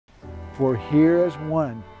For here as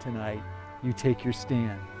one tonight you take your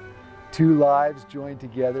stand. Two lives joined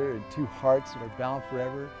together and two hearts that are bound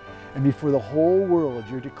forever. And before the whole world,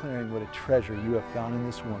 you're declaring what a treasure you have found in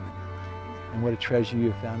this woman and what a treasure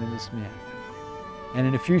you have found in this man. And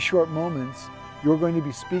in a few short moments, you're going to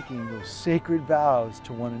be speaking those sacred vows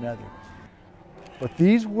to one another. But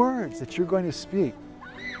these words that you're going to speak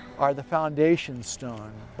are the foundation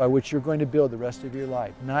stone by which you're going to build the rest of your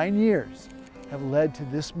life. 9 years have led to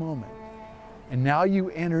this moment. And now you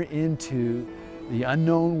enter into the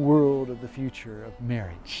unknown world of the future of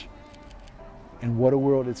marriage. And what a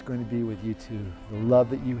world it's going to be with you two. The love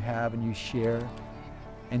that you have and you share.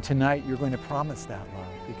 And tonight you're going to promise that love,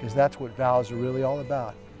 because that's what vows are really all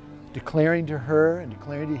about. Declaring to her and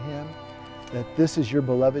declaring to him that this is your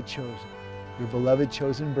beloved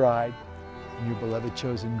chosen bride, and your beloved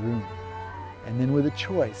chosen groom. And then with a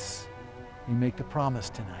choice, you make the promise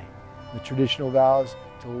tonight. The traditional vows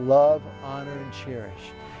to love, honor, and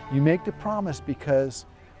cherish. You make the promise because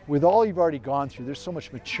with all you've already gone through, there's so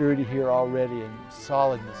much maturity here already and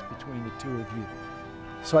solidness between the two of you.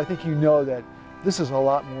 So I think you know that this is a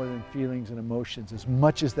lot more than feelings and emotions, as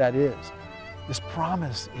much as that is. This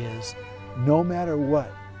promise is, no matter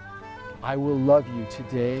what, I will love you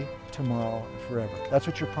today, tomorrow, and forever. That's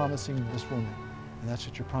what you're promising to this woman, and that's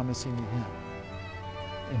what you're promising to him.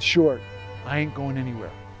 In short, I ain't going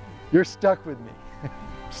anywhere. You're stuck with me,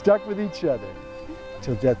 stuck with each other,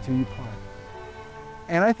 till death do you part.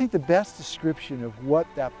 And I think the best description of what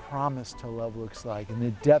that promise to love looks like and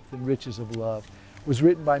the depth and riches of love was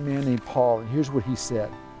written by a man named Paul, and here's what he said.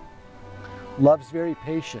 Love's very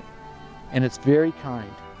patient, and it's very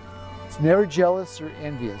kind. It's never jealous or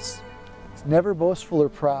envious. It's never boastful or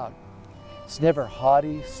proud. It's never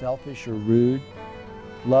haughty, selfish, or rude.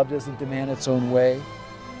 Love doesn't demand its own way.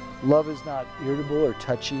 Love is not irritable or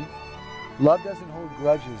touchy. Love doesn't hold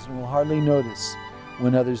grudges and will hardly notice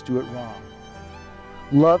when others do it wrong.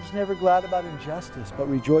 Love's never glad about injustice, but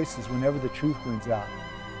rejoices whenever the truth wins out.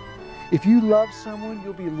 If you love someone,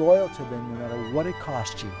 you'll be loyal to them no matter what it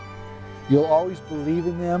costs you. You'll always believe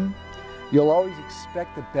in them, you'll always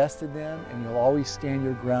expect the best in them, and you'll always stand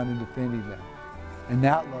your ground in defending them. And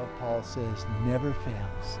that love, Paul says, never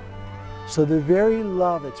fails. So the very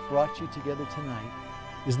love that's brought you together tonight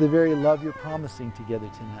is the very love you're promising together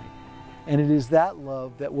tonight. And it is that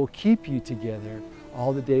love that will keep you together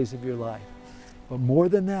all the days of your life. But more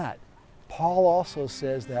than that, Paul also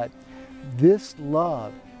says that this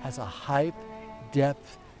love has a height,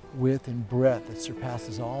 depth, width, and breadth that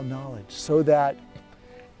surpasses all knowledge, so that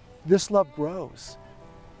this love grows.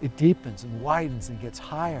 It deepens and widens and gets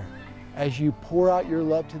higher as you pour out your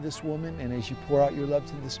love to this woman and as you pour out your love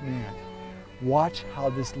to this man. Watch how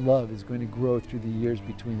this love is going to grow through the years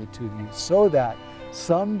between the two of you, so that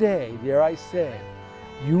someday, dare I say,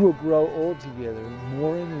 you will grow old together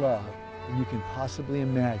more in love than you can possibly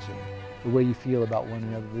imagine the way you feel about one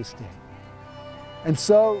another this day. And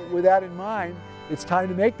so, with that in mind, it's time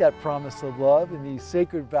to make that promise of love and these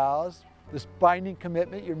sacred vows, this binding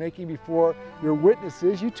commitment you're making before your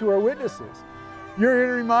witnesses. You two are witnesses. You're here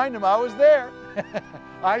to remind them, I was there.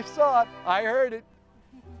 I saw it. I heard it.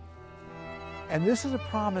 And this is a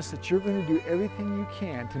promise that you're going to do everything you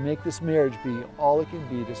can to make this marriage be all it can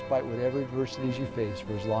be, despite whatever adversities you face,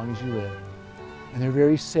 for as long as you live. And they're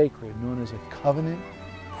very sacred, known as a covenant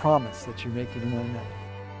promise that you're making to one another.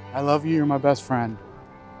 I love you, you're my best friend.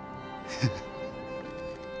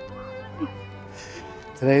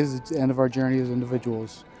 Today is the end of our journey as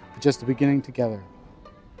individuals, but just the beginning together.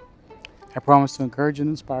 I promise to encourage and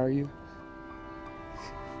inspire you,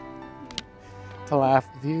 to laugh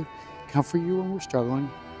with you, comfort you when we're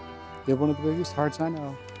struggling. You have one of the biggest hearts I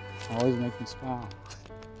know. Always make me smile.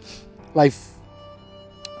 Life,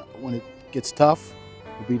 when it gets tough,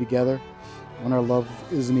 we'll be together. When our love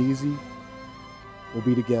isn't easy, we'll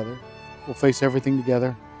be together. We'll face everything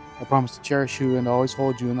together. I promise to cherish you and always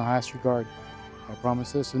hold you in the highest regard. I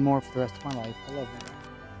promise this and more for the rest of my life. I love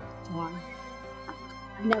you. John,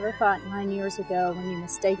 I never thought 9 years ago, when you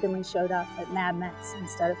mistakenly showed up at Mad Max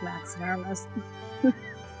instead of Max Nermus,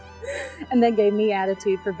 and then gave me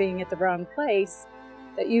attitude for being at the wrong place,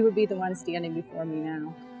 that you would be the one standing before me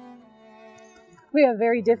now. We have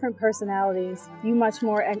very different personalities, you much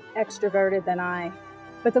more extroverted than I.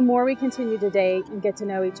 But the more we continued to date and get to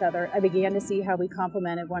know each other, I began to see how we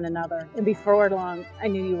complemented one another. And before long, I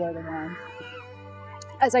knew you were the one.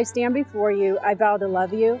 As I stand before you, I vow to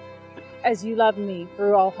love you as you love me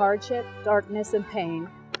through all hardship, darkness, and pain,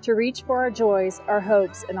 to reach for our joys, our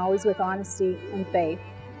hopes, and always with honesty and faith.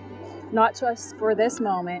 Not just for this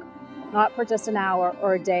moment, not for just an hour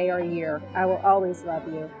or a day or a year. I will always love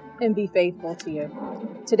you and be faithful to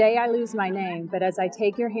you. Today I lose my name, but as I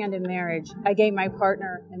take your hand in marriage, I gain my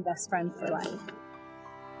partner and best friend for life.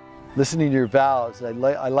 Listening to your vows, I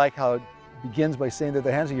like how it begins by saying that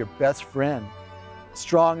the hands of your best friend,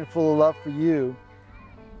 strong and full of love for you,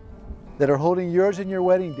 that are holding yours in your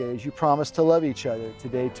wedding day as you promise to love each other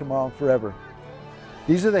today, tomorrow, and forever.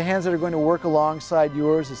 These are the hands that are going to work alongside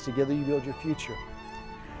yours as together you build your future.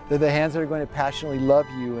 They're the hands that are going to passionately love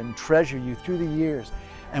you and treasure you through the years,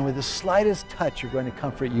 and with the slightest touch are going to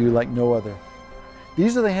comfort you like no other.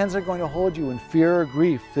 These are the hands that are going to hold you when fear or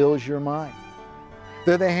grief fills your mind.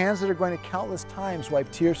 They're the hands that are going to countless times wipe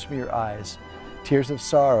tears from your eyes, tears of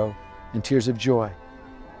sorrow and tears of joy.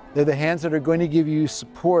 They're the hands that are going to give you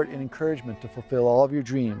support and encouragement to fulfill all of your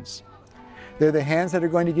dreams. They're the hands that are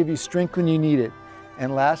going to give you strength when you need it.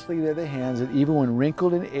 And lastly, they're the hands that even when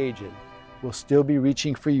wrinkled and aged, will still be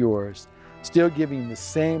reaching for yours, still giving the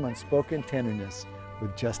same unspoken tenderness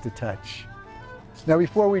with just a touch. Now,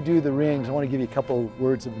 before we do the rings, I want to give you a couple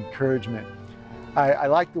words of encouragement. I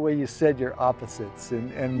like the way you said you're opposites,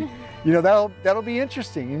 and you know, that'll be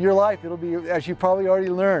interesting in your life. It'll be, as you probably already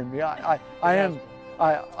learned. I am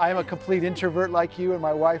a complete introvert like you, and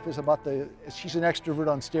my wife is she's an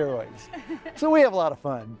extrovert on steroids. So we have a lot of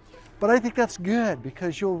fun. But I think that's good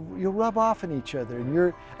because you'll rub off on each other, and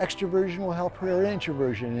your extroversion will help her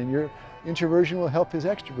introversion, and your introversion will help his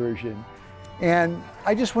extroversion. And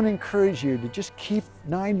I just want to encourage you to just keep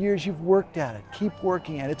 9 years you've worked at it. Keep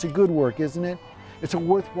working at it. It's a good work, isn't it? It's a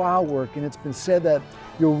worthwhile work, and it's been said that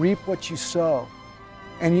you'll reap what you sow.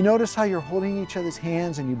 And you notice how you're holding each other's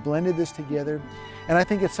hands and you blended this together. And I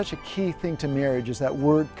think it's such a key thing to marriage is that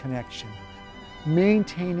word connection.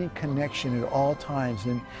 Maintaining connection at all times.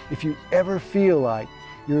 And if you ever feel like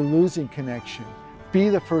you're losing connection, be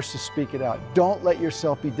the first to speak it out. Don't let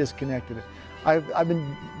yourself be disconnected. I've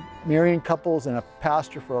been marrying couples and a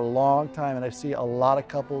pastor for a long time, and I see a lot of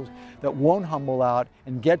couples that won't humble out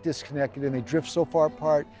and get disconnected, and they drift so far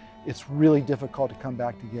apart, it's really difficult to come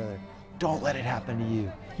back together. Don't let it happen to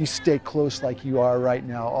you. You stay close like you are right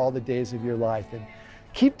now all the days of your life, and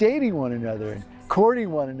keep dating one another and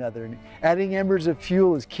courting one another and adding embers of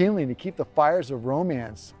fuel as kindling to keep the fires of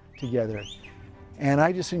romance together. And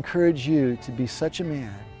I just encourage you to be such a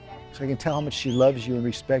man so I can tell how much she loves you and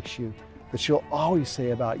respects you, that she'll always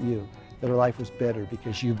say about you that her life was better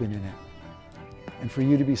because you've been in it. And for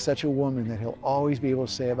you to be such a woman that he'll always be able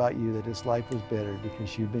to say about you that his life was better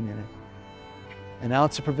because you've been in it. An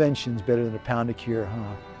ounce of prevention is better than a pound of cure,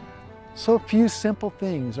 huh? So few simple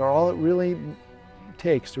things are all it really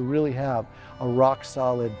takes to really have a rock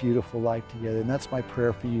solid, beautiful life together. And that's my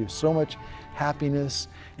prayer for you. So much happiness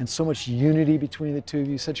and so much unity between the two of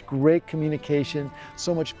you, such great communication,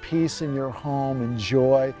 so much peace in your home and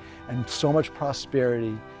joy, and so much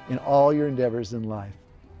prosperity in all your endeavors in life.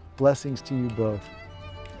 Blessings to you both.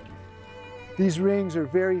 These rings are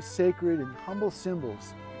very sacred and humble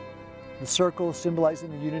symbols. The circle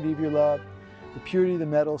symbolizing the unity of your love, the purity of the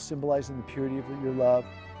metal symbolizing the purity of your love,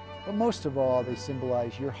 but most of all, they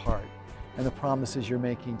symbolize your heart and the promises you're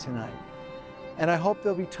making tonight. And I hope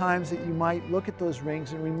there'll be times that you might look at those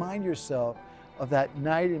rings and remind yourself of that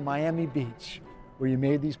night in Miami Beach where you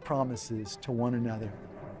made these promises to one another.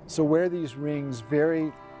 So wear these rings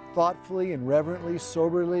very thoughtfully and reverently,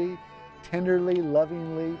 soberly, tenderly,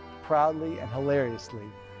 lovingly, proudly, and hilariously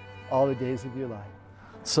all the days of your life.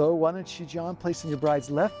 So why don't you, John, place on your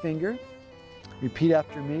bride's left finger, repeat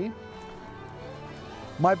after me.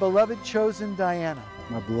 My beloved chosen Diana.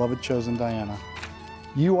 My beloved chosen Diana.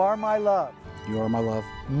 You are my love. You are my love.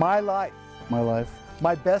 My life. My life.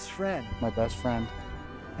 My best friend. My best friend.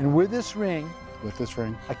 And with this ring,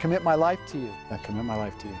 I commit my life to you. I commit my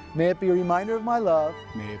life to you. May it be a reminder of my love.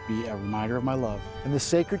 May it be a reminder of my love. And the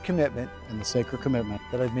sacred commitment.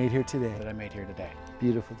 That I've made here today.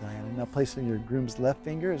 Beautiful, Diana. Now place on your groom's left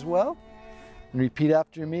finger as well. And repeat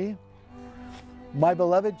after me. My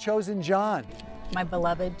beloved chosen John. My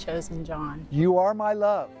beloved chosen John. You are my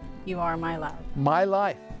love. You are my love. My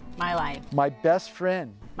life. My life. My best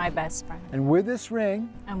friend. My best friend. And with this ring,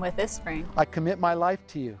 I commit my life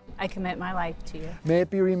to you. I commit my life to you. May it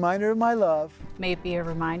be a reminder of my love. May it be a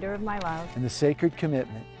reminder of my love. And the sacred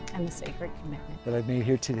commitment. That I've made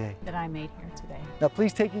here today. Now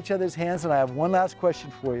please take each other's hands, and I have one last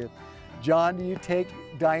question for you. John, do you take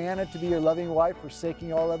Diana to be your loving wife,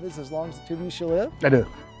 forsaking all others as long as the two of you shall live? I do.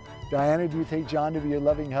 Diana, do you take John to be your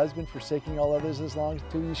loving husband, forsaking all others as long as the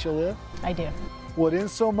two of you shall live? I do. Well, in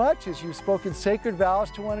so much as you've spoken sacred vows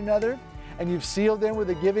to one another, and you've sealed them with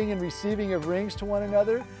the giving and receiving of rings to one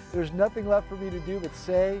another, there's nothing left for me to do but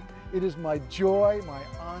say, it is my joy, my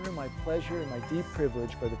honor, my pleasure, and my deep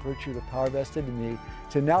privilege by the virtue of the power vested in me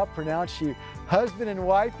to now pronounce you husband and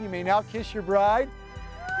wife. You may now kiss your bride.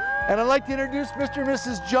 And I'd like to introduce Mr. and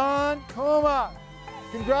Mrs. John Coma.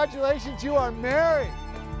 Congratulations, you are married.